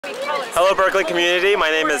Hello Berkeley community, my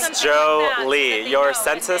name is Joe Lee, your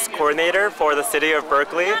census coordinator for the city of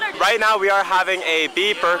Berkeley. Right now we are having a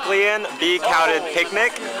Be Berkeleyan, Be Counted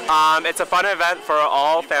picnic. It's a fun event for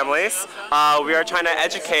all families. We are trying to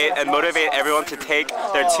educate and motivate everyone to take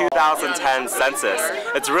their 2010 census.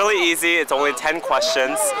 It's really easy, it's only 10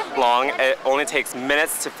 questions long, it only takes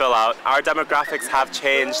minutes to fill out. Our demographics have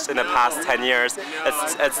changed in the past 10 years.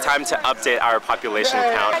 It's time to update our population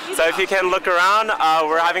count. So if you can look around,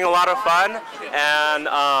 we're having a lot of fun, and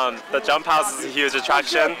the jump house is a huge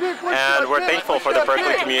attraction, and we're thankful for the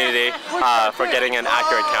Berkeley community for getting an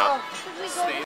accurate count.